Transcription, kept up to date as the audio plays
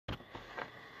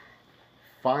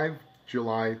5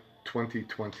 July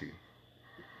 2020.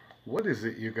 What is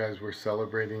it you guys were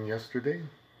celebrating yesterday?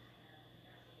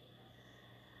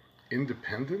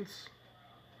 Independence?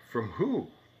 From who?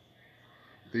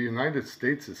 The United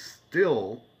States is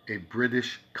still a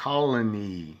British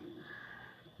colony.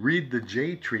 Read the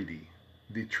Jay Treaty,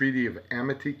 the Treaty of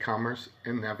Amity, Commerce,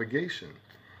 and Navigation.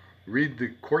 Read the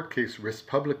court case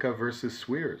Respublica versus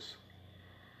Swears.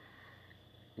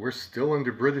 We're still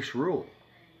under British rule.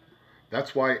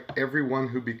 That's why everyone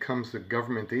who becomes a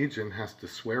government agent has to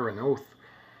swear an oath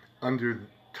under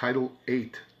Title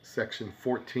 8, Section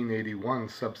 1481,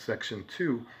 subsection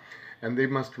 2, and they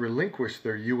must relinquish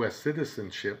their U.S.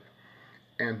 citizenship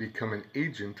and become an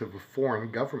agent of a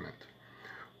foreign government.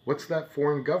 What's that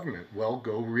foreign government? Well,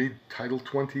 go read Title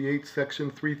 28, Section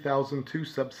 3002,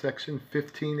 subsection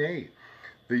 15A.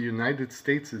 The United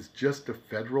States is just a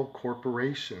federal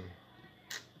corporation.